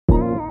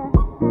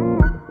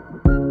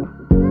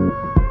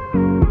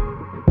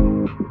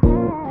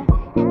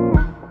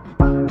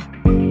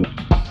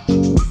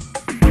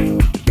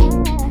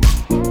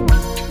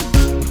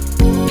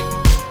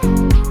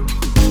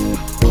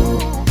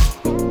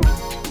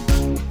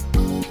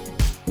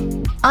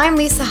I'm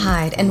Lisa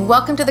Hyde, and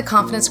welcome to the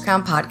Confidence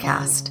Crown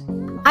podcast.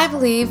 I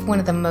believe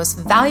one of the most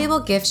valuable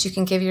gifts you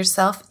can give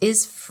yourself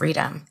is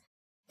freedom.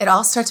 It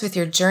all starts with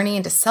your journey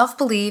into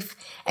self-belief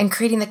and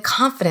creating the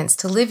confidence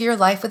to live your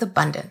life with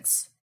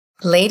abundance.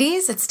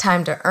 Ladies, it's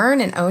time to earn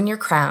and own your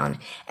crown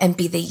and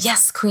be the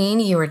yes queen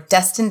you are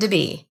destined to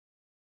be.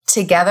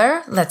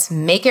 Together, let's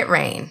make it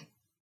rain.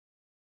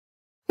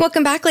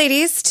 Welcome back,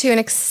 ladies, to an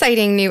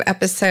exciting new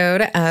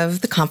episode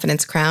of The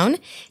Confidence Crown.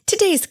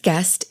 Today's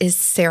guest is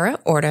Sarah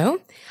Ordo.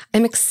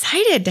 I'm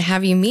excited to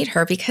have you meet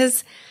her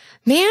because,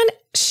 man,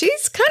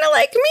 she's kind of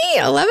like me.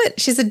 I love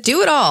it. She's a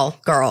do-it-all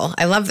girl.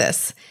 I love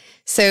this.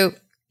 So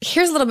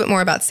here's a little bit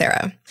more about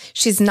Sarah.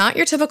 She's not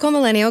your typical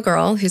millennial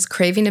girl who's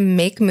craving to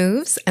make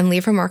moves and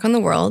leave her mark on the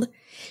world.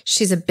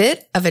 She's a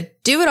bit of a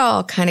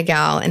do-it-all kind of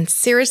gal and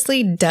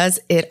seriously does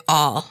it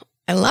all.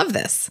 I love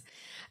this.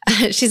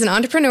 She's an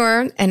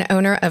entrepreneur and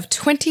owner of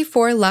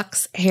 24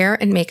 Luxe Hair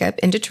and Makeup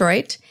in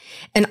Detroit,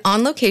 an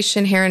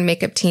on-location hair and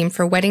makeup team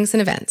for weddings and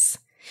events.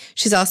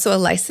 She's also a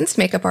licensed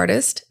makeup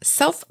artist,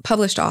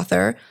 self-published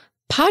author,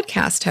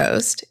 podcast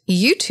host,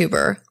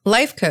 YouTuber,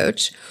 life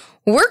coach,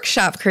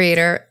 workshop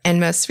creator, and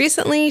most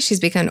recently, she's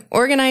begun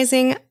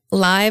organizing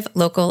live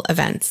local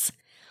events.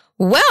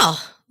 Well,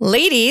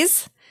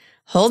 ladies,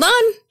 hold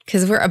on,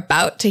 because we're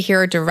about to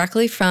hear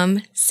directly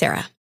from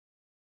Sarah.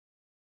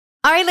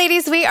 All right,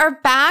 ladies, we are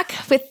back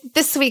with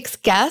this week's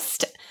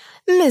guest,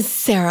 Ms.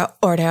 Sarah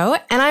Ordo.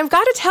 And I've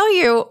got to tell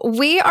you,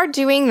 we are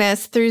doing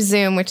this through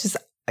Zoom, which is,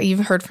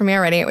 you've heard from me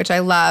already, which I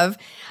love,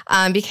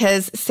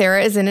 because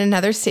Sarah is in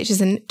another state. She's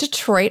in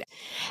Detroit.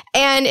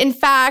 And in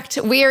fact,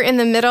 we are in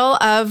the middle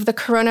of the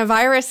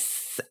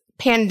coronavirus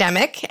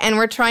pandemic, and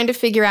we're trying to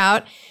figure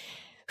out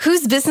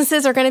whose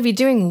businesses are going to be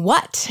doing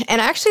what.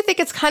 And I actually think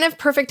it's kind of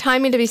perfect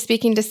timing to be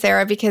speaking to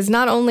Sarah, because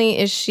not only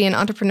is she an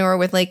entrepreneur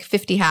with like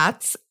 50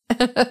 hats,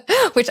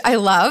 which I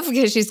love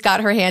because she's got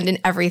her hand in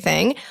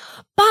everything.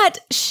 But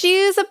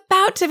she's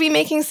about to be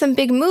making some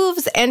big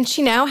moves and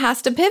she now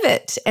has to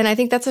pivot. And I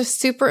think that's a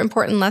super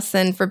important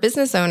lesson for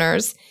business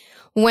owners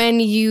when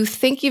you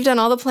think you've done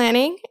all the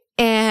planning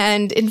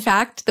and in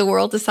fact, the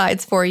world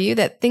decides for you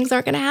that things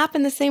aren't going to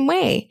happen the same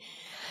way.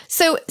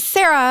 So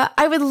Sarah,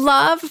 I would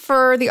love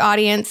for the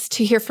audience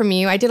to hear from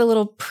you. I did a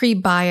little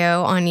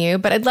pre-bio on you,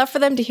 but I'd love for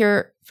them to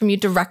hear from you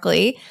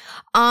directly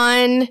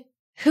on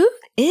who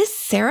is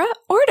Sarah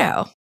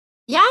Ordo?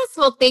 Yes.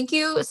 Well, thank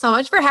you so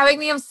much for having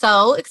me. I'm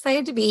so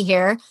excited to be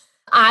here.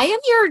 I'm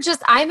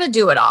a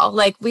do-it-all.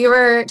 Like we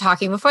were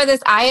talking before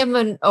this, I am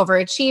an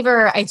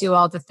overachiever. I do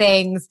all the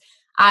things.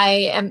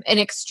 I am an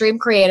extreme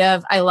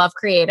creative. I love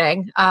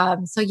creating. I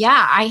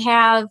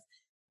have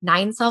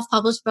 9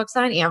 self-published books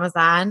on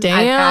Amazon.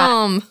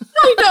 Damn.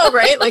 I know,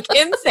 right? Like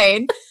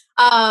insane.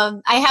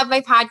 I have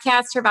my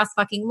podcast, Her Best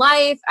Fucking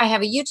Life. I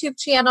have a YouTube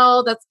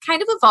channel that's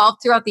kind of evolved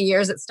throughout the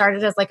years. It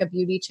started as like a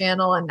beauty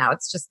channel and now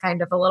it's just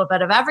kind of a little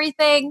bit of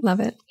everything.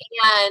 Love it.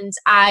 And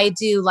I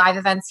do live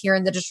events here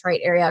in the Detroit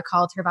area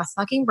called Her Best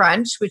Fucking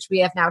Brunch, which we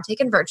have now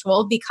taken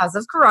virtual because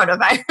of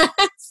coronavirus.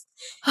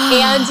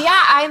 And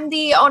yeah, I'm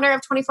the owner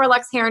of 24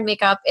 Luxe Hair and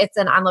Makeup. It's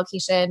an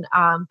on-location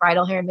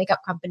bridal hair and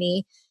makeup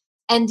company.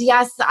 And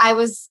yes,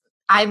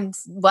 I'm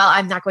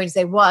not going to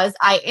say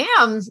I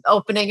am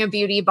opening a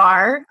beauty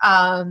bar,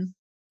 an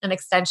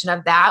extension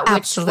of that,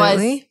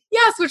 Absolutely.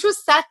 which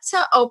was set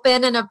to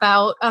open in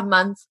about a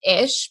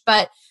month-ish,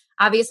 but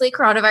obviously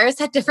coronavirus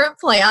had different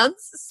plans.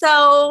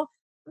 So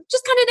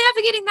just kind of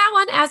navigating that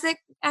one as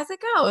it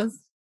goes.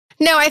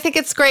 No, I think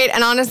it's great.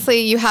 And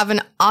honestly, you have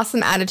an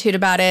awesome attitude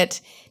about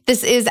it.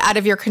 This is out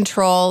of your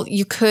control.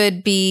 You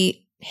could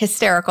be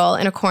hysterical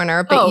in a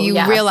corner, but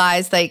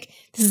realize like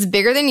this is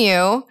bigger than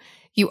you.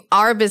 You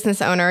are a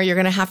business owner. You're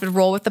going to have to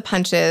roll with the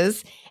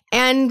punches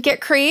and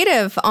get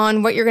creative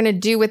on what you're going to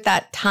do with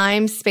that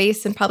time,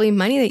 space, and probably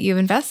money that you've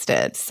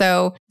invested.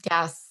 So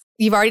yes,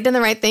 you've already done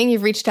the right thing.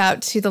 You've reached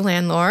out to the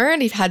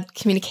landlord. You've had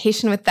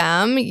communication with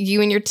them.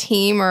 You and your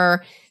team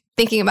are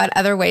thinking about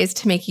other ways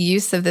to make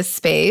use of this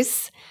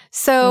space.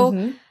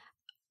 So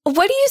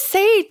what do you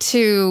say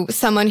to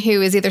someone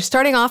who is either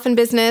starting off in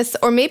business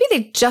or maybe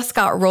they just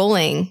got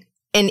rolling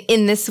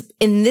in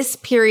this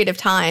period of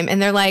time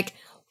and they're like,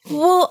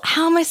 well,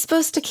 how am I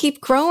supposed to keep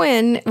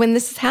growing when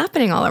this is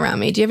happening all around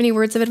me? Do you have any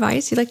words of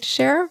advice you'd like to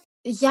share?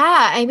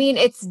 Yeah, I mean,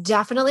 it's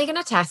definitely going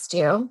to test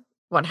you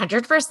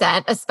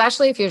 100%,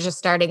 especially if you're just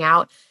starting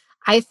out.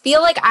 I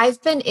feel like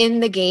I've been in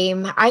the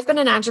game. I've been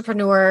an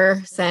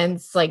entrepreneur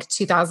since like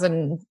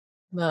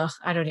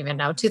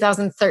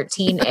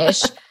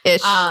 2013-ish.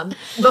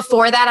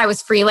 Before that, I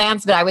was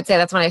freelance, but I would say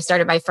that's when I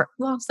started my first,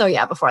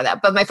 before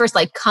that. But my first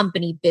like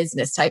company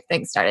business type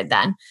thing started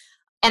then.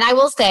 And I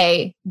will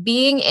say,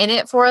 being in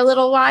it for a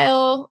little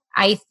while,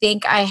 I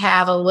think I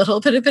have a little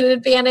bit of an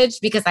advantage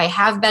because I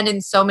have been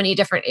in so many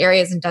different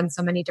areas and done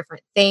so many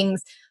different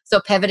things. So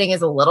pivoting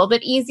is a little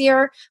bit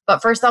easier.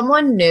 But for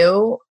someone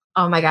new,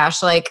 oh my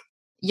gosh, like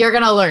you're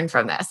going to learn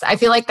from this. I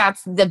feel like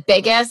that's the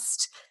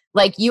biggest,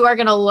 like you are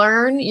going to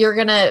learn, you're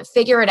going to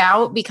figure it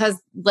out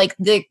because like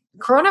the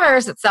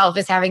coronavirus itself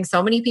is having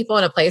so many people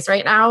in a place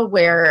right now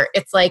where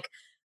it's like,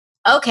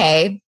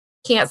 okay,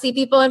 can't see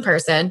people in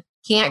person,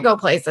 can't go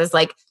places.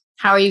 Like,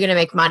 how are you going to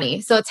make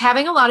money? So it's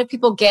having a lot of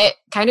people get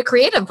kind of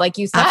creative, like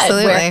you said,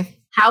 Absolutely. where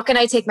how can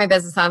I take my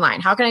business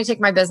online? How can I take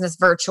my business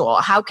virtual?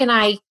 How can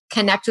I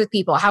connect with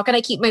people? How can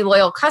I keep my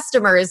loyal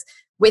customers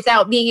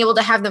without being able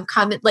to have them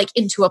come like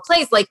into a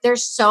place? Like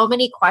there's so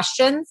many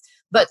questions,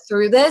 but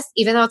through this,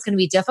 even though it's going to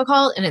be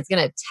difficult and it's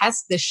going to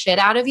test the shit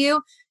out of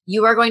you,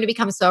 you are going to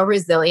become so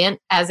resilient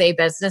as a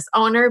business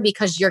owner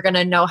because you're going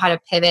to know how to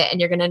pivot and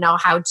you're going to know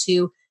how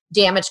to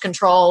damage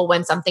control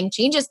when something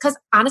changes. Because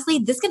honestly,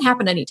 this can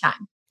happen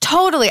anytime.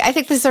 Totally. I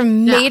think these are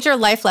major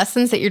life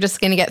lessons that you're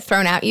just going to get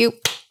thrown at you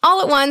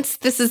all at once.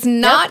 This is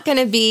not going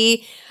to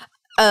be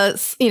a,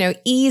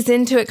 ease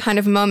into it kind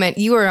of moment.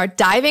 You are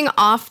diving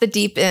off the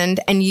deep end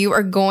and you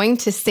are going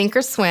to sink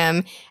or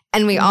swim.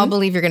 And we all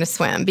believe you're going to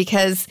swim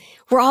because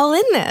we're all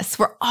in this.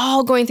 We're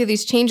all going through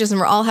these changes and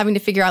we're all having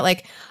to figure out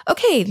like,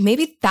 okay,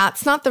 maybe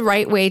that's not the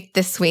right way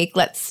this week.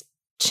 Let's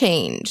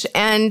change.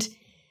 And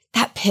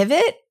that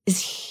pivot is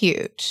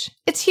huge.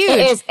 It's huge. It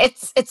is.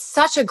 It's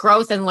such a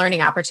growth and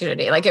learning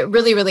opportunity. Like it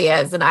really, really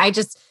is. And I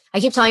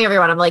keep telling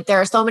everyone, I'm like,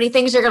 there are so many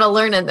things you're going to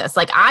learn in this.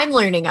 Like I'm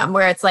learning them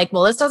where it's like,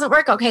 well, this doesn't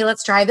work. Okay,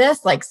 let's try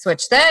this, like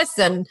switch this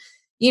and,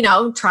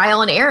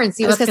 trial and error and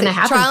see what's going to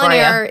happen. Trial and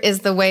error is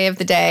the way of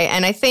the day.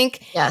 And I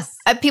think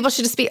people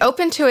should just be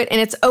open to it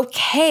and it's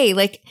okay.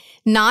 Like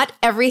not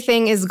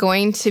everything is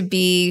going to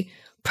be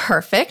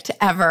perfect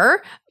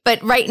ever,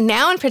 but right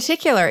now in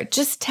particular,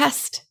 just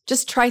test,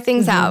 just try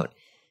things out.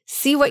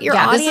 See what your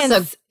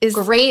audience is.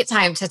 Great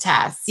time to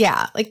test.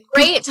 Yeah. Like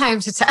great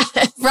time to test.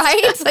 Right?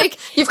 It's like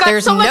you've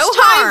got so much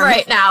time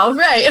right now.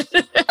 Right.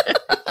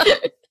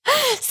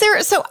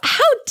 Sarah, so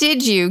how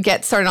did you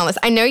get started on this?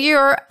 I know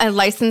you're a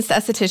licensed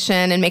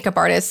esthetician and makeup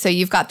artist, so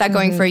you've got that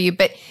going for you,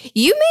 but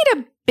you made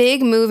a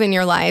big move in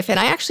your life, and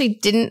I actually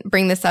didn't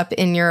bring this up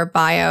in your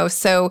bio.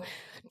 So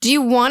do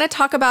you want to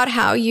talk about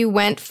how you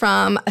went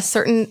from a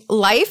certain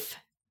life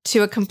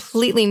to a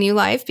completely new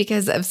life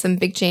because of some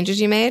big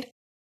changes you made?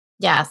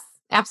 Yes,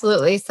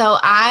 absolutely. So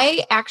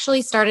I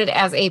actually started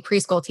as a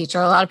preschool teacher.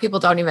 A lot of people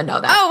don't even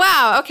know that. Oh,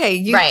 wow. Okay.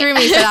 You threw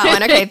me to that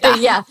one.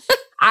 Okay. Yeah.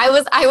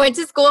 I went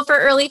to school for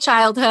early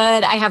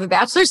childhood. I have a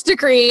bachelor's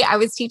degree. I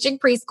was teaching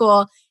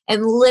preschool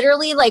and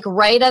literally like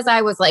right as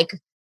I was like,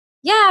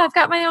 yeah, I've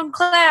got my own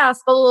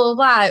class, blah, blah, blah,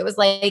 blah. It was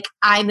like,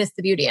 I missed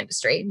the beauty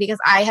industry because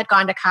I had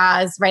gone to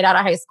cause right out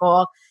of high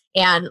school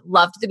and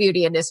loved the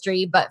beauty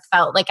industry, but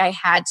felt like I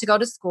had to go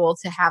to school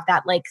to have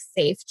that like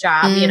safe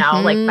job,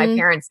 like my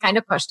parents kind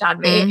of pushed on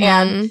me.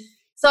 And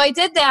so I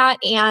did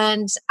that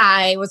and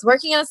I was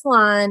working in a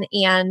salon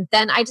and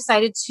then I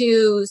decided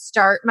to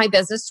start my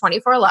business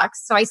 24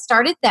 Lux. So I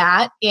started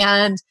that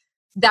and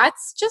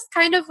that's just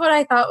kind of what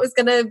I thought was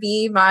going to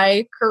be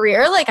my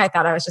career. Like I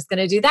thought I was just going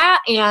to do that.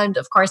 And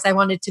of course I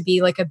wanted to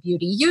be like a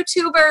beauty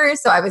YouTuber.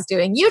 So I was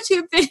doing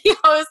YouTube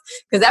videos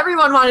because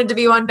everyone wanted to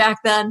be one back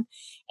then.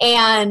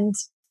 And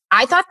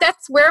I thought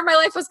that's where my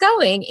life was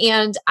going.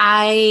 And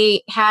I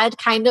had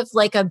kind of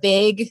like a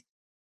big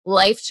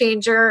life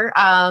changer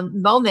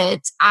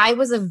moment. I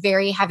was a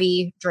very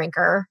heavy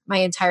drinker my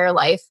entire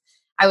life.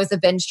 I was a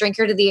binge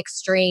drinker to the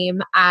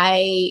extreme.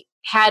 I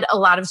had a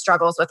lot of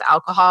struggles with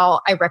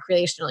alcohol. I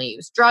recreationally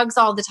used drugs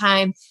all the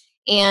time.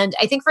 And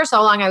I think for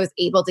so long I was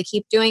able to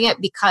keep doing it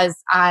because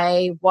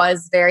I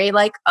was very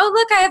like, oh,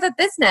 look, I have a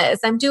business.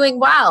 I'm doing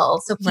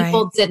well. So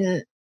people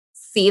didn't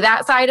see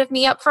that side of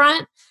me up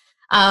front.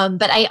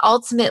 But I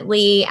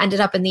ultimately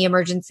ended up in the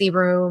emergency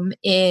room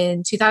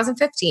in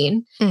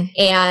 2015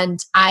 and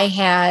I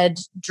had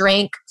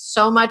drank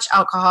so much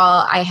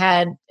alcohol. I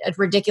had a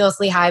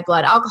ridiculously high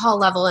blood alcohol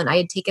level and I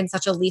had taken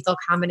such a lethal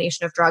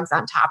combination of drugs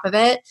on top of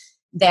it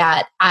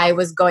that I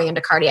was going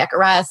into cardiac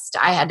arrest.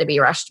 I had to be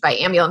rushed by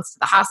ambulance to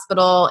the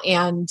hospital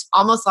and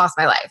almost lost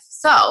my life.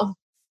 So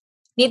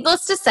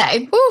needless to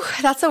say,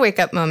 that's a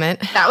wake-up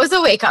moment. That was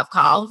a wake-up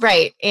call,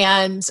 right?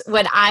 And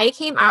when I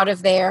came out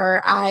of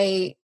there,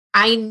 I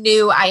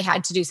knew I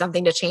had to do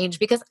something to change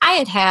because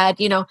I had,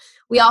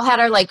 we all had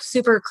our like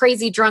super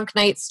crazy drunk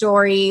night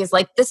stories.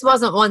 Like this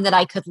wasn't one that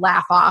I could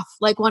laugh off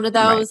like one of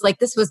those. Like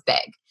this was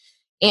big.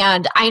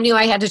 And I knew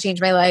I had to change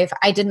my life.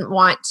 I didn't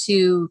want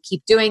to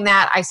keep doing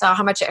that. I saw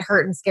how much it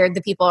hurt and scared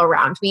the people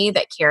around me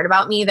that cared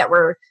about me, that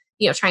were,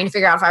 trying to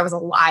figure out if I was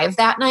alive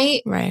that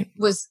night.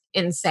 Was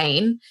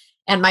insane.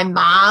 And my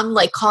mom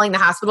like calling the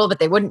hospital, but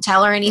they wouldn't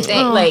tell her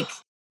anything. Like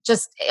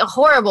just a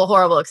horrible,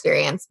 horrible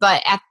experience.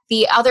 But at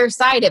the other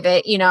side of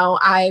it,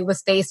 I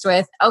was faced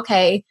with,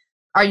 okay,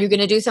 are you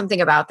going to do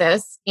something about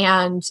this?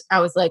 And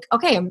I was like,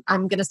 okay,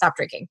 I'm going to stop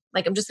drinking.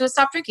 Like, I'm just going to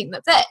stop drinking.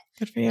 That's it.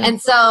 Good for you.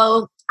 And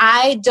so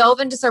I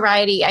dove into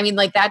sobriety. I mean,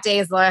 like that day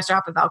is the last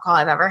drop of alcohol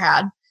I've ever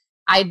had.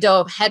 I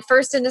dove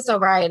headfirst into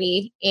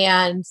sobriety.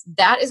 And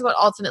that is what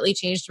ultimately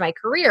changed my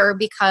career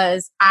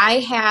because I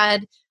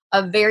had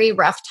a very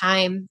rough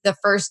time the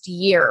first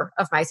year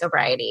of my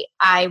sobriety.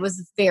 I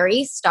was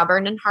very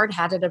stubborn and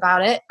hard-headed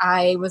about it.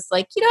 I was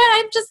like, you know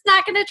what, I'm just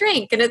not going to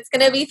drink and it's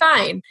going to be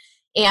fine.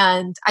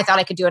 And I thought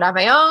I could do it on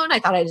my own. I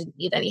thought I didn't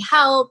need any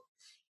help.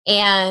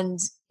 And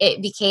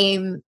it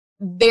became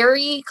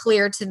very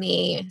clear to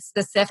me,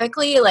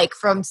 specifically like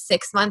from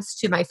 6 months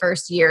to my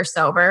first year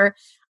sober,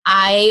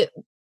 I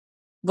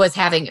was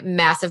having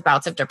massive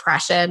bouts of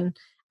depression.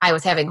 I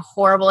was having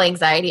horrible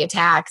anxiety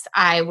attacks.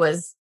 I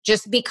was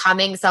just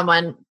becoming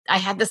someone, I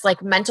had this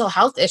like mental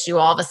health issue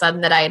all of a sudden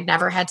that I had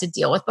never had to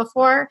deal with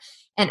before.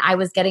 And I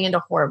was getting into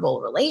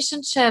horrible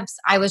relationships.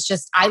 I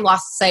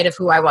lost sight of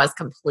who I was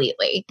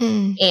completely.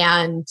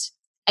 And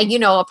you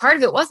know, a part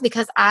of it was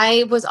because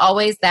I was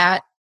always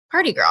that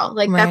party girl.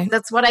 Like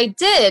that's what I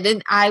did.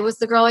 And I was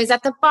the girl always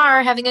at the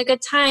bar having a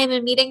good time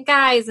and meeting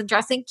guys and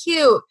dressing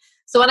cute.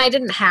 So when I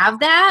didn't have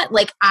that,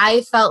 like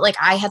I felt like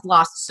I had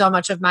lost so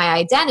much of my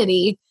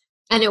identity.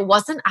 And it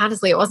wasn't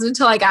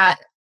until I got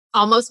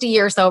almost a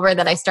year sober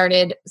that I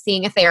started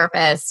seeing a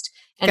therapist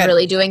and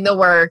really doing the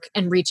work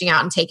and reaching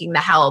out and taking the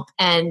help,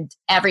 and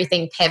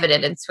everything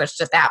pivoted and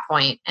switched at that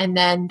point. And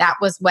then that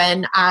was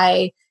when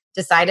I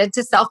decided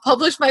to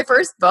self-publish my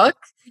first book.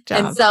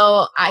 And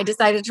so I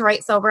decided to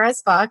write Sober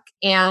as Fuck.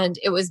 And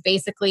it was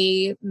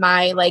basically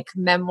my like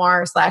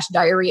memoir /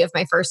 diary of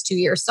my first 2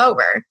 years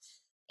sober.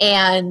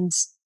 And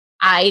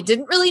I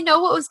didn't really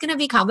know what was going to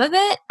become of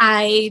it.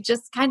 I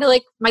just kind of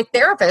like my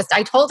therapist,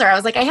 I told her, I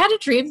was like, I had a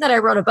dream that I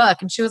wrote a book.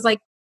 And she was like,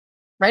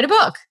 write a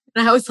book.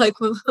 And I was like,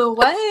 what?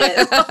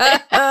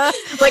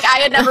 Like I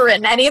had never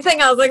written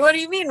anything. I was like, what do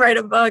you mean write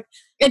a book?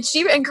 And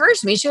she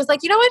encouraged me. She was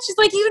like, you know what? She's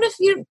like, even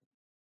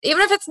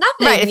if it's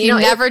nothing. Right. If you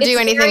never do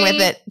anything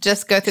with it,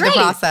 just go through the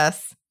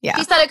process. Yeah.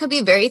 She said it could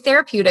be very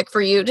therapeutic for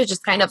you to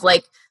just kind of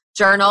like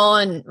journal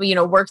and, you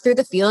know, work through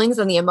the feelings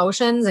and the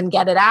emotions and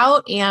get it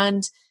out.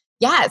 And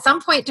yeah, at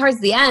some point towards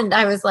the end,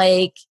 I was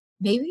like,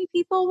 maybe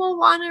people will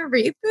want to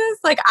read this.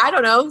 Like, I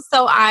don't know.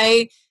 So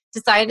I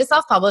decided to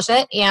self-publish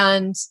it.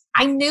 And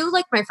I knew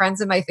like my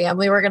friends and my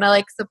family were going to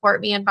like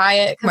support me and buy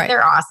it because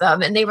they're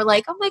awesome. And they were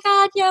like, oh my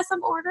God, yes,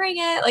 I'm ordering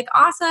it. Like,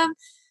 awesome.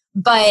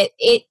 But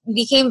it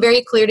became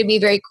very clear to me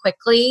very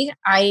quickly.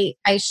 I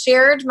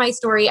shared my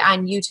story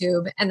on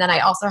YouTube, and then I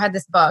also had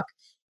this book,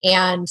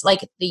 and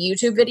like the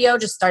YouTube video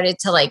just started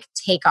to like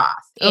take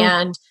off.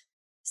 And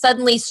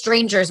suddenly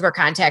strangers were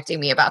contacting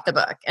me about the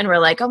book and were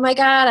like, oh my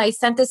God, I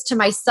sent this to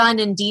my son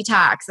in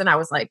detox. And I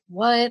was like,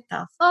 what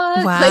the fuck?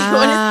 Wow. Like,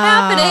 what is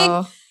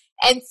happening?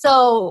 And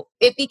so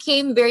it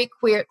became very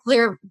clear.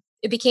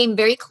 It became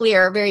very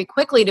clear very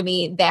quickly to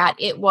me that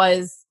it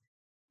was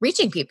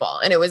reaching people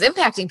and it was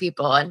impacting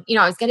people. And, you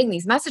know, I was getting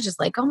these messages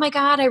like, oh my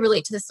God, I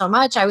relate to this so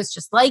much. I was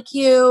just like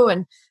you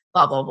and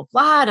blah, blah, blah,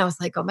 blah. And I was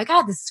like, oh my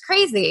God, this is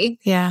crazy.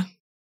 Yeah.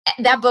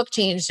 That book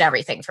changed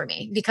everything for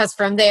me, because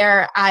from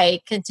there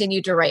I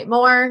continued to write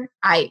more.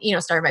 I, you know,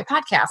 started my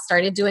podcast,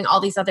 started doing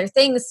all these other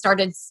things,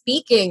 started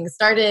speaking,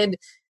 started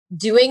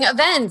doing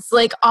events,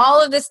 like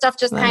all of this stuff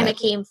just kind of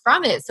came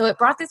from it. So it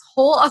brought this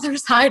whole other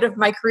side of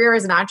my career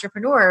as an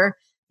entrepreneur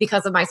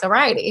because of my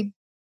sobriety.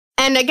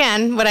 And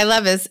again, what I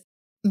love is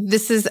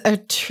this is a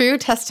true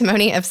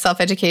testimony of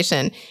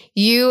self-education.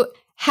 You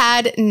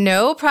had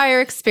no prior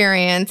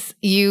experience.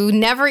 You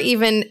never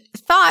even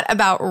thought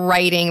about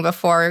writing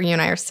before. You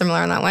and I are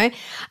similar in that way.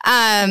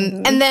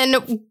 And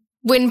then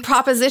when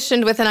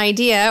propositioned with an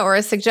idea or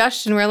a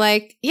suggestion, we're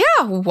like,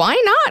 yeah,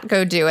 why not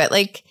go do it?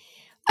 Like,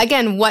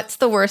 again, what's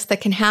the worst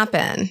that can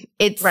happen?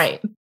 It's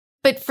right.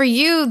 But for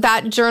you,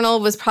 that journal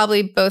was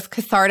probably both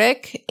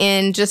cathartic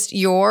in just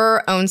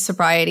your own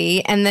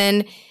sobriety, and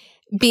then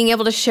being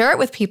able to share it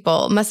with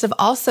people must have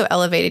also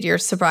elevated your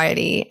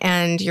sobriety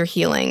and your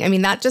healing. I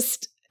mean, that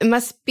just, it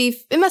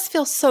must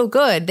feel so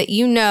good that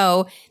you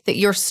know that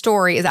your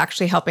story is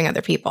actually helping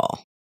other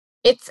people.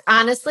 It's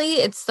honestly,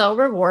 it's so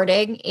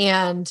rewarding.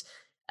 And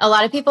a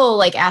lot of people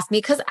like ask me,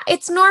 because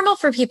it's normal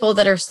for people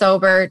that are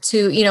sober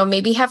to, you know,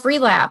 maybe have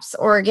relapse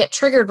or get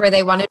triggered where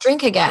they want to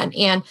drink again.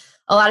 And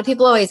a lot of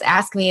people always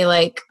ask me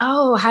like,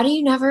 oh, how do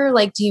you never,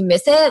 like, do you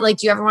miss it? Like,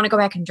 do you ever want to go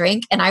back and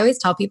drink? And I always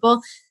tell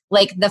people,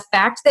 like, the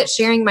fact that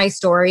sharing my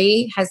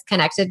story has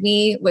connected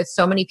me with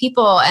so many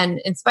people and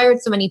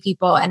inspired so many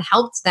people and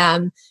helped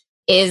them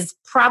is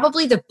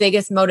probably the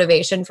biggest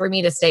motivation for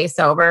me to stay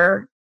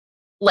sober,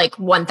 like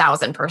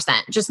 1000%,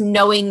 just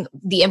knowing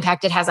the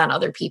impact it has on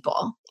other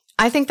people.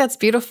 I think that's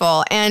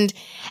beautiful. And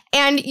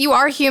you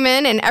are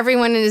human, and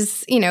everyone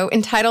is, you know,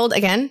 entitled,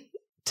 again,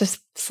 to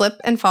slip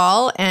and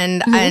fall.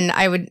 And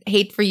I would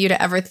hate for you to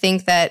ever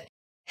think that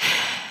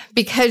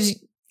because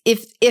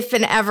if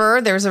and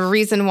ever there's a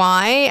reason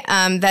why,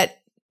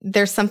 that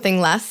there's something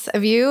less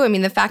of you. I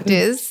mean, the fact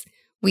is,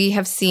 we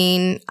have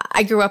seen,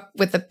 I grew up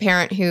with a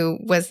parent who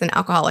was an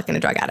alcoholic and a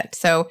drug addict.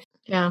 So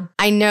yeah,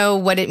 I know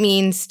what it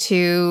means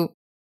to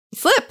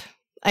slip.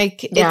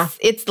 Like,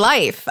 it's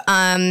life.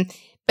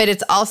 But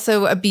it's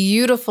also a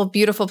beautiful,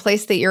 beautiful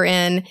place that you're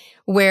in,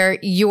 where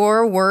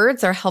your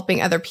words are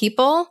helping other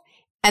people,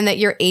 and that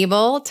you're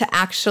able to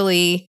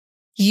actually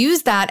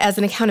use that as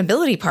an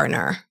accountability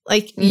partner.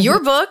 Like,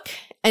 your book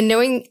and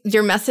knowing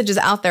your message is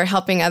out there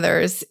helping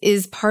others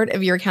is part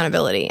of your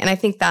accountability. And I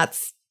think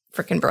that's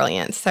freaking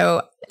brilliant.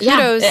 So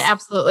kudos, it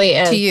absolutely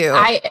is. To you.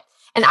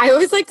 And I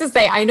always like to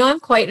say, I know I'm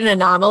quite an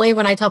anomaly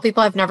when I tell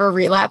people I've never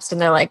relapsed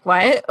and they're like,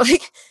 what?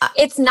 Like,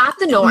 it's not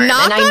the norm.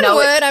 Knock and I on know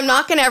wood. I'm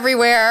knocking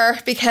everywhere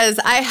because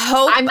I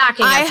hope. I'm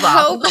knocking as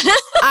well.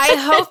 I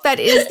hope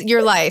that is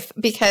your life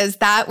because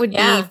that would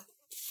be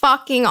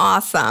fucking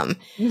awesome.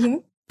 Mm-hmm.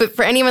 But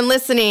for anyone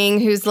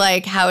listening who's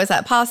like, how is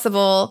that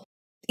possible?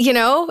 You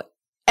know,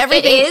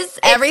 everything is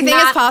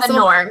possible.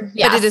 Norm.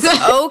 Yes. But it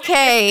is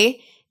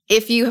okay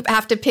if you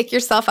have to pick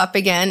yourself up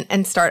again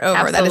and start over.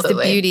 Absolutely. That is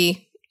the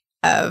beauty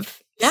of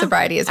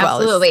sobriety as well.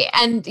 Absolutely.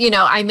 And, you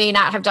know, I may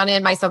not have done it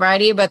in my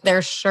sobriety, but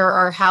there sure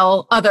are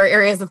other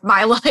areas of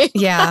my life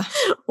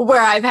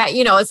where I've had,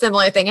 you know, a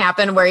similar thing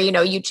happen where, you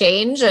know, you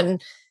change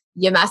and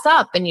you mess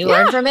up and you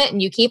learn from it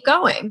and you keep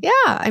going. Yeah.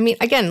 I mean,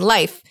 again,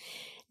 life,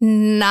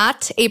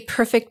 not a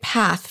perfect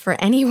path for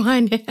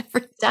anyone.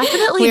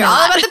 Definitely We're not.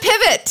 all about the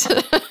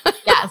pivot.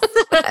 Yes.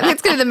 I think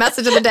it's going to be the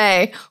message of the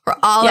day. We're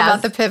all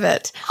about the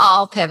pivot.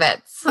 All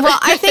pivots. Well,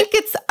 I think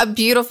it's a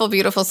beautiful,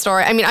 beautiful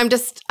story. I mean,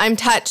 I'm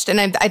touched, and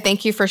I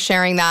thank you for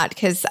sharing that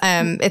because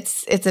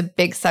it's a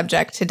big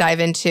subject to dive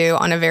into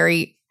on a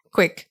very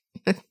quick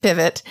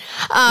pivot.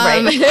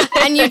 Right.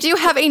 And you do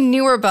have a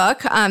newer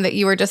book that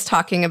you were just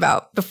talking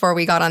about before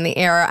we got on the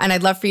air, and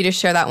I'd love for you to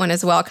share that one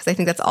as well because I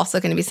think that's also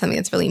going to be something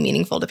that's really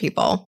meaningful to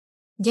people.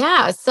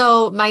 Yeah.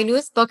 So my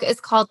newest book is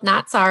called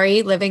Not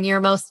Sorry, Living Your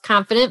Most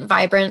Confident,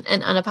 Vibrant,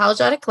 and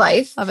Unapologetic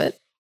Life. Love it.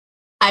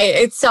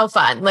 It's so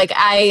fun. Like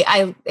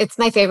it's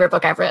my favorite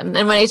book I've written.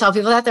 And when I tell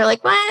people that, they're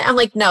like, what? I'm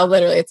like, no,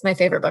 literally, it's my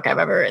favorite book I've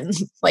ever written,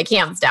 like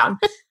hands down.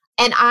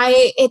 And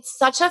it's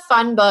such a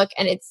fun book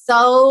and it's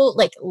so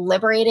like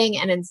liberating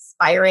and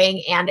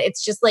inspiring. And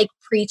it's just like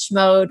preach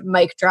mode,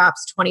 mic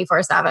drops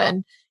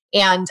 24/7.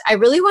 And I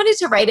really wanted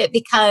to write it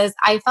because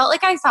I felt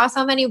like I saw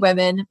so many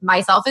women,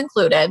 myself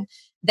included,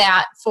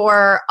 that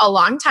for a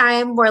long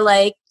time were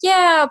like,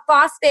 yeah,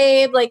 boss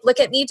babe, like,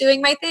 look at me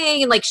doing my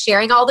thing and like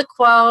sharing all the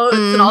quotes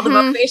and all the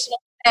motivational shit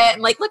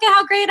and like, look at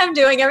how great I'm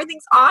doing.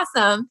 Everything's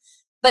awesome.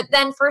 But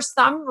then for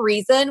some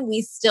reason,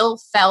 we still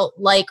felt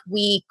like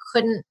we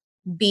couldn't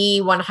be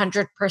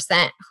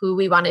 100% who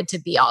we wanted to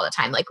be all the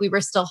time. Like we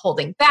were still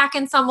holding back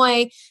in some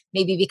way,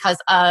 maybe because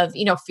of,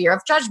 you know, fear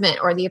of judgment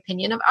or the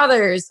opinion of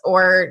others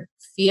or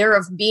fear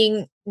of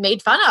being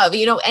made fun of,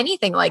 you know,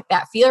 anything like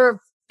that, fear of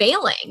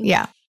failing.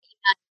 Yeah.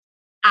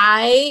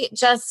 I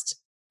just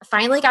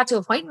finally got to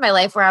a point in my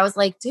life where I was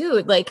like,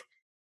 dude, like,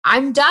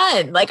 I'm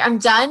done. Like, I'm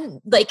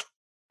done. Like,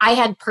 I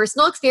had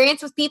personal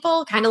experience with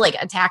people kind of like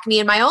attack me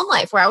in my own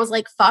life where I was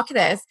like, fuck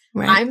this.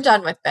 Right. I'm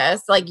done with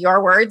this. Like,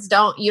 your words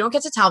you don't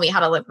get to tell me how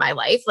to live my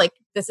life. Like,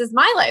 this is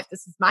my life.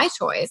 This is my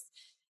choice.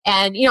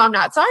 And, you know, I'm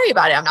not sorry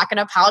about it. I'm not going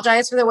to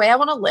apologize for the way I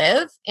want to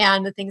live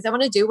and the things I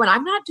want to do when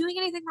I'm not doing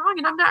anything wrong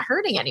and I'm not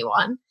hurting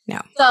anyone. No.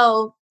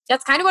 So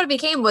that's kind of what it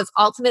became, was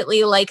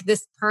ultimately like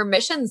this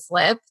permission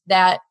slip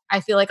that I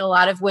feel like a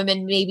lot of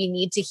women maybe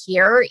need to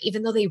hear,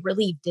 even though they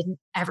really didn't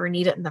ever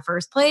need it in the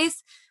first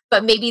place.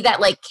 But maybe that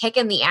like kick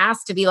in the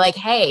ass to be like,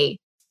 hey,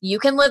 you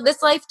can live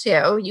this life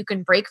too. You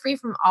can break free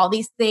from all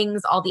these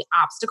things, all the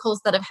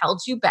obstacles that have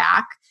held you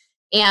back.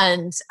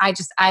 And I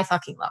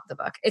fucking love the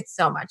book. It's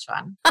so much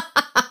fun.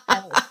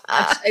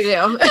 I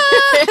do.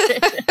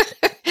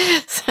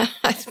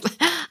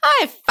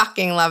 I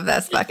fucking love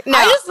this book. No,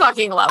 I just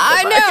fucking love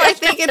the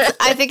book. know.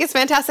 I think it's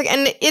fantastic,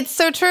 and it's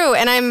so true.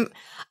 And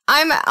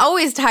I'm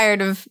always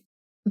tired of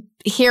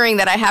hearing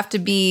that I have to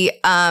be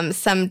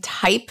some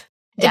type,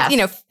 you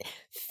know,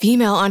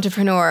 female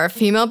entrepreneur,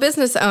 female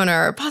business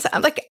owner.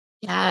 I'm like,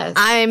 yes,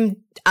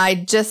 I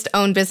just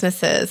own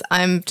businesses.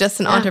 I'm just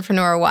an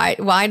entrepreneur.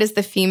 Why does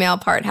the female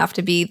part have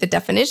to be the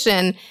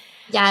definition?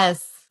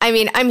 Yes. I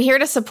mean, I'm here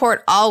to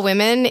support all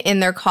women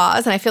in their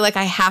cause. And I feel like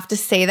I have to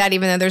say that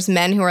even though there's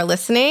men who are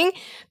listening,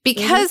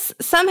 because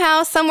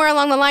somehow, somewhere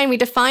along the line, we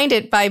defined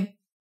it by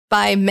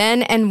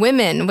men and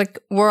women. Like,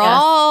 we're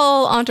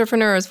all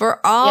entrepreneurs. We're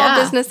all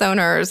business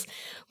owners.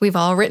 We've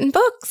all written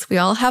books. We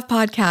all have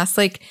podcasts.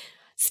 Like,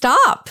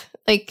 stop.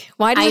 Like,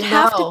 why does it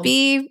have to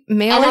be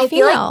male or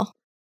female?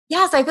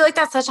 Yes, I feel like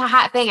that's such a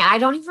hot thing. And I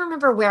don't even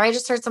remember where I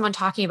just heard someone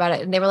talking about it.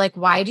 And they were like,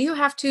 why do you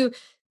have to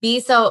be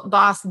so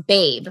boss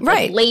babe,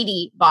 right? Like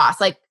lady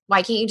boss. Like,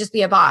 why can't you just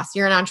be a boss?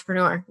 You're an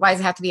entrepreneur. Why does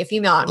it have to be a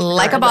female entrepreneur?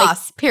 Like a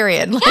boss,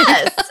 period.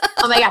 Yes.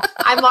 Oh my God.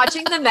 I'm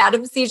watching the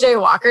Madam CJ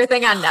Walker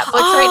thing on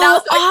Netflix right now.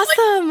 So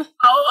awesome. Like,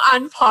 so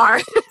on par.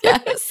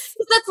 Yes.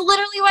 That's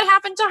literally what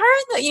happened to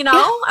her. That, you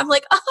know, I'm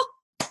like, oh,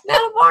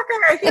 Madam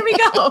Walker, here we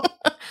go.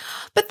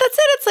 But that's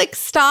it. It's like,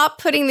 stop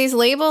putting these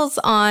labels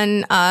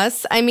on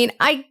us. I mean,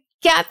 I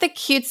get the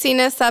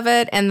cutesiness of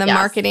it and the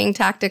marketing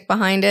tactic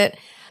behind it.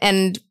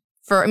 And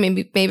for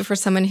maybe for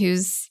someone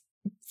who's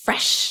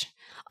fresh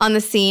on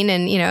the scene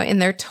and, you know, in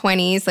their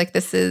 20s, like,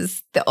 this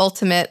is the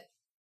ultimate,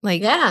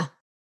 like,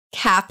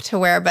 cap to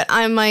wear. But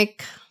I'm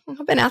like,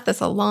 I've been at this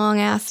a long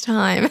ass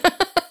time.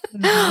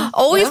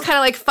 Always kind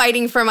of like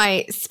fighting for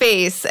my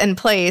space and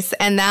place.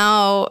 And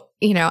now,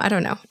 you know, I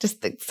don't know,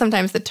 just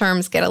sometimes the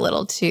terms get a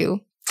little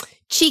too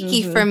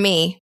cheeky for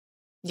me.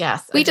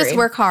 Yes. We just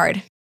work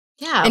hard.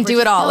 Yeah. And do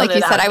it all. Like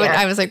you said,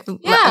 I was like,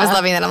 I was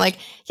loving that. I'm like,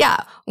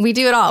 yeah, we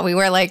do it all. We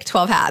wear like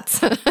 12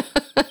 hats.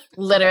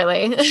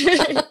 Literally.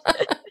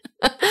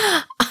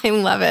 I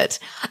love it.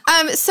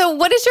 So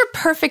what does your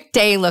perfect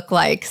day look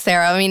like,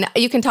 Sarah? I mean,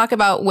 you can talk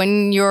about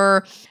when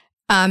you're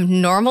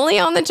normally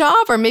on the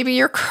job, or maybe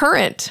you're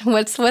current.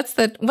 What's a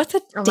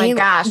day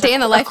in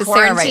the life of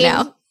Sarah right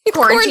now?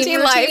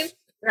 Quarantine life.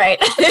 Right.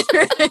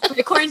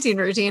 My quarantine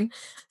routine.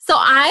 So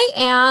I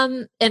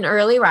am an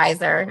early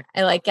riser.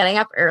 I like getting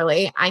up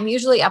early. I'm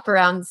usually up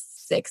around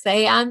 6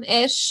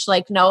 a.m.-ish,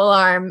 like no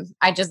alarm.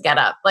 I just get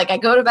up. Like I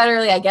go to bed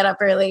early. I get up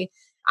early.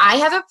 I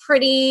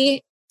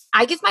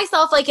give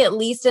myself like at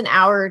least an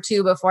hour or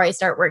two before I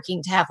start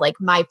working to have like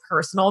my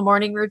personal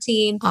morning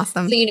routine.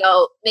 Awesome.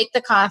 So, make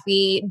the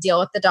coffee, deal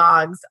with the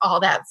dogs,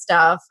 all that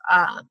stuff.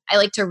 I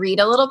like to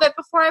read a little bit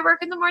before I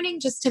work in the morning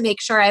just to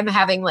make sure I'm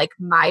having like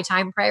my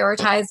time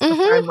prioritized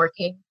before I'm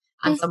working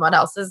on someone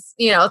else's,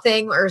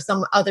 thing or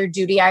some other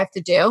duty I have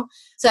to do.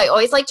 So I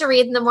always like to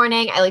read in the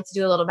morning. I like to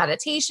do a little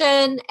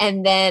meditation,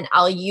 and then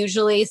I'll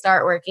usually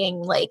start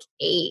working like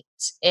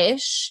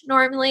 8-ish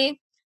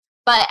normally.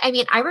 But I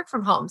mean, I work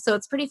from home, so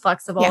it's pretty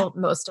flexible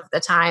most of the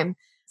time.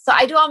 So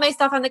I do all my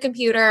stuff on the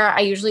computer. I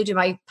usually do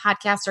my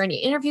podcast or any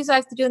interviews I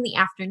have to do in the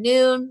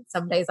afternoon.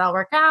 Some days I'll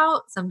work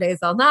out, some days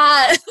I'll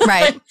not.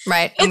 Right.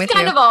 It's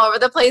kind of all over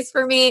the place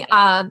for me.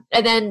 And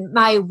then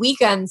my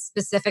weekends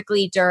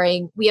specifically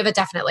we have a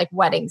definite like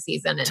wedding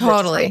season in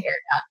totally this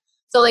area.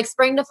 So like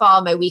spring to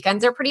fall, my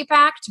weekends are pretty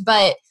packed,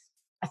 but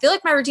I feel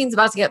like my routine's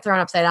about to get thrown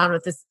upside down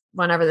with this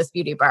whenever this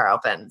beauty bar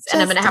opens.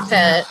 And I'm going to have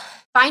to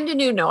find a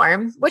new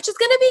norm, which is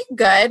going to be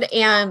good.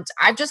 And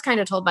I've just kind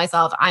of told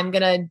myself I'm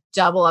going to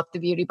double up the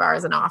beauty bar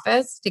as an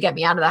office to get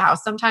me out of the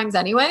house sometimes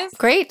anyways.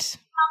 Great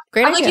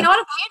I'm idea. like, you know what?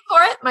 I'm paying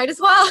for it. Might as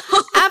well.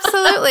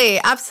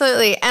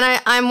 Absolutely.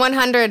 And I'm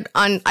 100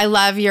 on, I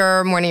love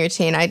your morning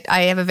routine. I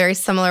have a very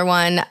similar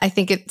one. I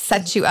think it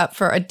sets you up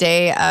for a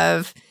day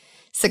of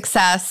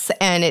success.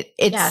 And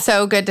it's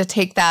so good to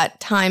take that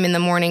time in the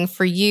morning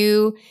for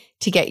you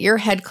to get your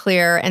head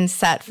clear and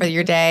set for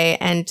your day.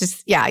 And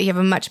just, you have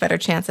a much better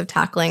chance of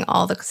tackling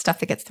all the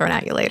stuff that gets thrown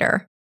at you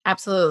later.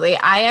 Absolutely.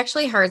 I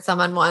actually heard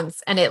someone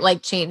once and it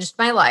like changed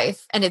my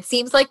life. And it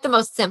seems like the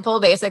most simple,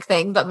 basic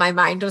thing, but my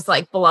mind was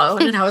like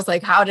blown. And I was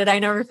like, how did I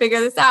never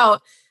figure this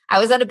out? I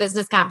was at a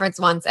business conference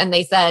once and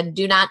they said,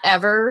 do not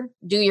ever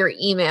do your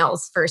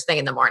emails first thing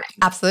in the morning.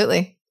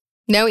 Absolutely.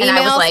 No emails. And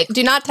I was like,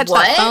 do not touch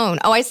that phone.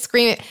 Oh, I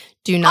scream it.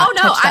 Do not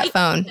touch that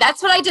phone.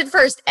 That's what I did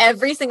first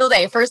every single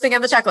day. First thing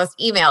on the checklist,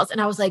 emails. And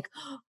I was like,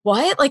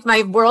 what? Like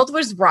my world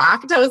was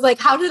rocked. I was like,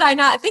 how did I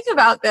not think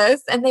about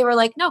this? And they were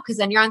like, no, because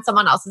then you're on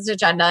someone else's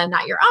agenda and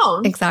not your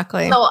own.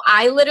 Exactly. So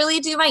I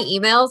literally do my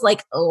emails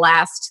like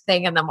last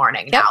thing in the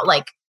morning now,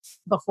 like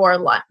before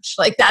lunch.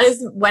 Like that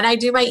is when I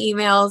do my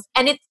emails.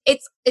 And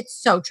it's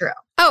so true.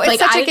 Oh, it's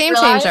such a game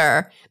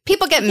changer.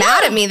 People get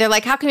mad at me. They're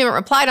like, how come you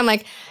haven't replied? I'm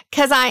like,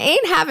 because I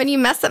ain't having you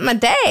mess up my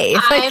day.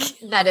 I'm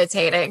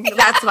meditating.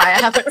 That's why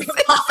I haven't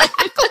replied.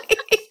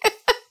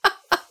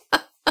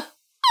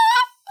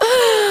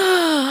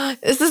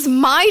 This is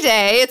my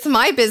day. It's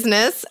my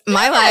business,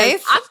 my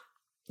life. I'm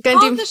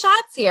calling the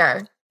shots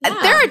here. Yeah.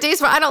 There are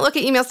days where I don't look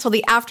at emails till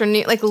the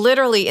afternoon, like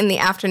literally in the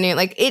afternoon.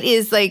 Like it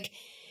is like,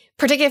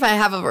 particularly if I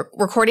have a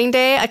recording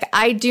day, like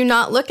I do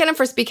not look at them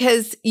first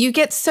because you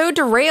get so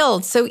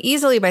derailed so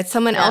easily by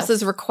someone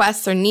else's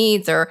requests or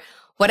needs or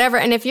whatever.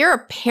 And if you're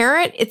a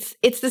parent,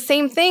 it's the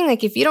same thing.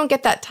 Like if you don't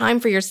get that time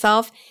for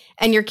yourself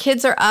and your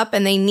kids are up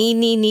and they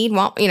need,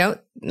 want,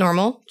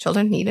 normal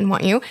children need and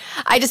want you.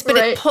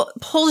 It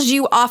pulls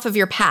you off of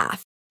your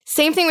path.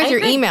 Same thing with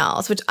your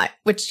emails,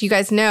 which you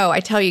guys know,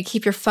 I tell you,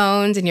 keep your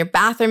phones in your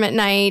bathroom at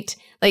night.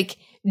 Like,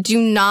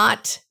 do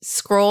not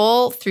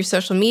scroll through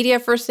social media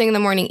first thing in the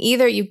morning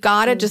either. You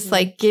gotta just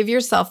like give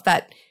yourself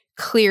that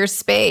clear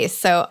space.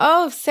 So,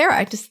 Sarah,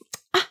 I just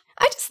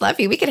love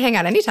you. We could hang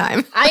out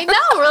anytime. I know.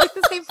 We're like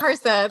the same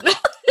person.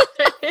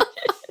 We're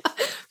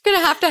gonna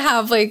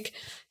have like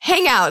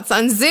hangouts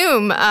on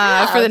Zoom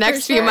for the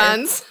next few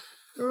months.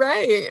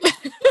 Right.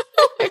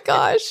 Oh my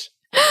gosh.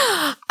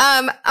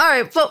 All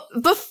right. Well,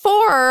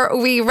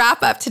 before we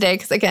wrap up today,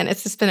 because again,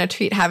 it's just been a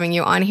treat having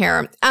you on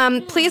here.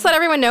 Please let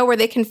everyone know where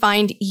they can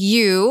find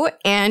you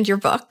and your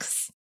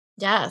books.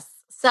 Yes.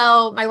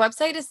 So my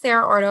website is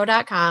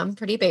sarahordo.com,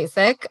 pretty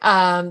basic.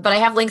 But I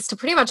have links to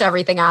pretty much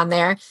everything on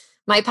there.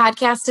 My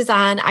podcast is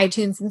on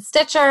iTunes and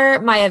Stitcher.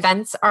 My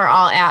events are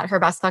all at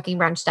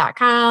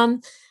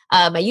herbestfuckingbrunch.com.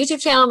 My YouTube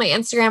channel, my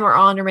Instagram are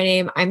all under my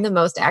name. I'm the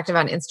most active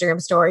on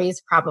Instagram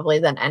stories probably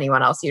than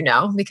anyone else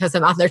because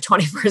I'm on there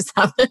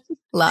 24/7.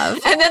 Love.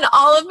 And then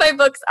all of my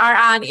books are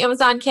on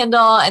Amazon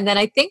Kindle. And then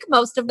I think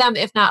most of them,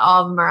 if not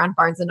all of them, are on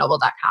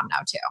barnesandnoble.com now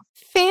too.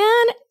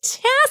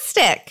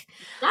 Fantastic.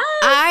 Yes.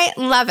 I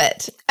love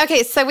it.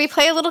 Okay, so we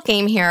play a little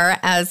game here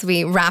as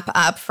we wrap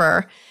up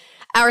for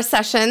our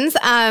sessions.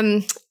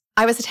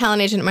 I was a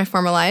talent agent in my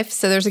former life,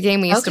 so there's a game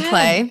we used to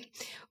play,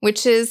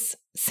 which is,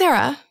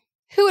 Sarah,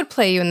 who would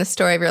play you in the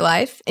story of your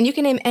life? And you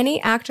can name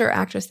any actor or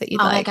actress that you'd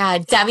like. Oh my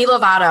God, Demi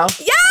Lovato.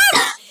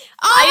 Yes!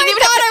 Oh my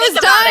God, I was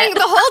dying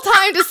the whole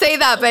time to say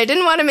that, but I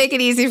didn't want to make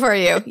it easy for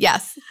you.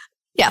 Yes.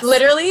 Yes.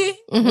 Literally,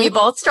 we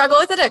both struggle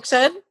with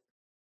addiction.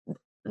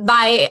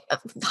 My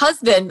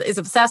husband is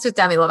obsessed with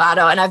Demi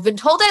Lovato, and I've been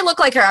told I look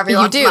like her every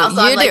once in a while.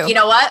 So I'm like, you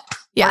know what?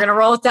 Yeah. We're going to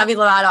roll with Demi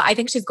Lovato. I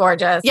think she's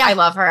gorgeous. Yeah. I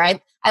love her.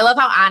 I love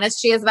how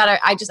honest she is about her.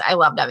 I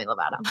love Demi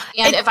Lovato.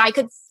 And if I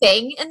could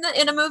sing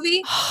in a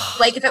movie,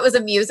 like if it was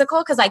a musical,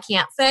 because I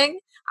can't sing,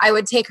 I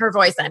would take her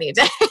voice any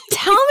day.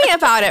 Tell me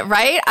about it,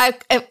 right?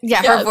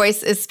 Her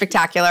voice is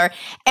spectacular.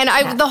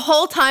 And the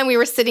whole time we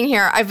were sitting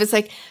here, I was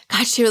like,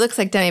 gosh, she looks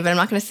like Demi, but I'm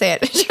not going to say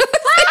it.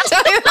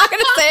 I'm not going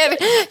to say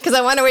it because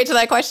I want to wait till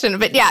that question.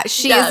 But yeah,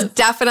 she is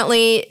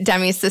definitely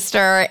Demi's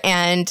sister.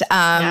 And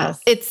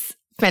it's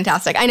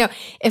fantastic. I know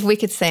if we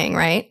could sing,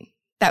 right?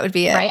 That would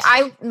be it.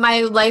 Right.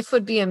 My life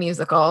would be a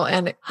musical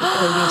and it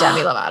would be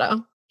Demi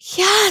Lovato.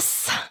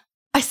 Yes.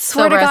 I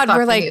swear to God,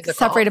 we're like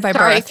separated by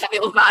birth.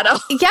 Demi Lovato.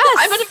 Yes.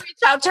 I'm going to reach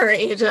out to her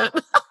agent.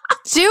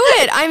 Do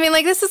it. I mean,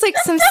 like, this is like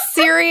some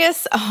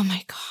serious, oh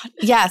my God.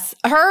 Yes.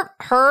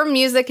 Her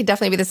music could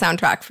definitely be the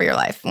soundtrack for your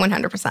life.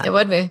 100%. It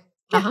would be.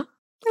 Uh-huh.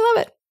 I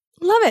love it.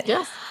 Love it.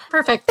 Yes.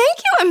 Perfect. Thank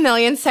you a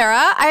million,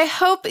 Sarah. I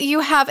hope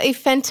you have a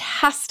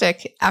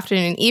fantastic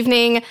afternoon and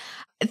evening.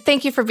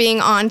 Thank you for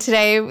being on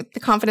today with the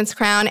Confidence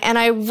Crown. And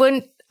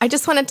I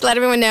just wanted to let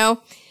everyone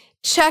know,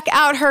 check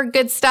out her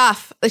good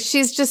stuff.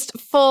 She's just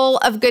full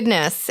of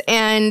goodness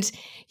and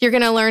you're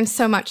going to learn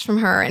so much from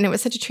her. And it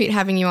was such a treat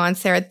having you on,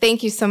 Sarah.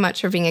 Thank you so much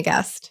for being a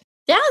guest.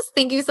 Yes.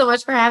 Thank you so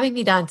much for having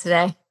me on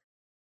today.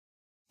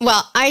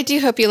 Well, I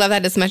do hope you love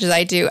that as much as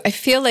I do. I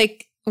feel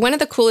like one of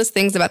the coolest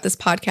things about this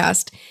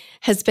podcast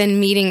has been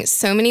meeting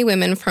so many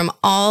women from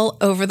all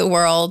over the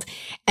world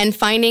and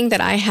finding that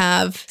I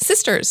have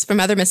sisters from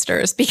other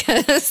misters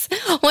because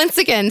once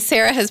again,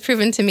 Sarah has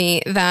proven to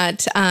me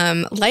that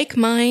like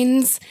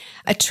minds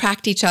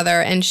attract each other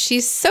and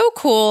she's so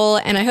cool.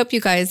 And I hope you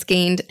guys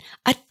gained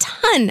a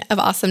ton of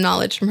awesome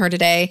knowledge from her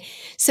today.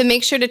 So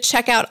make sure to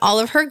check out all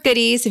of her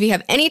goodies. If you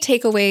have any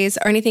takeaways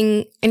or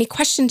any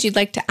questions you'd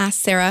like to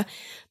ask Sarah,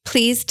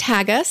 please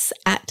tag us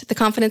at The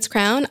Confidence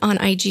Crown on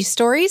IG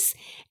stories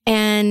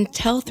and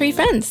tell 3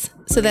 friends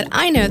so that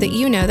I know that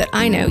you know that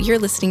I know you're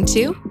listening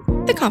to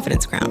The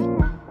Confidence Crown.